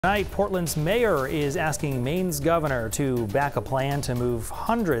Tonight, Portland's mayor is asking Maine's governor to back a plan to move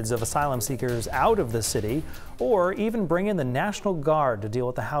hundreds of asylum seekers out of the city or even bring in the National Guard to deal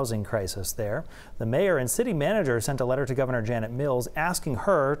with the housing crisis there. The mayor and city manager sent a letter to Governor Janet Mills asking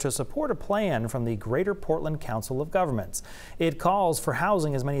her to support a plan from the Greater Portland Council of Governments. It calls for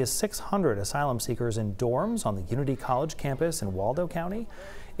housing as many as 600 asylum seekers in dorms on the Unity College campus in Waldo County.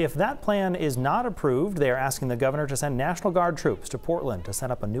 If that plan is not approved, they are asking the governor to send National Guard troops to Portland to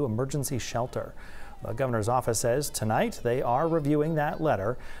set up a new emergency shelter. The governor's office says tonight they are reviewing that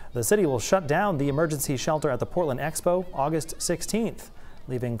letter. The city will shut down the emergency shelter at the Portland Expo August 16th,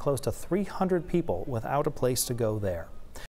 leaving close to 300 people without a place to go there.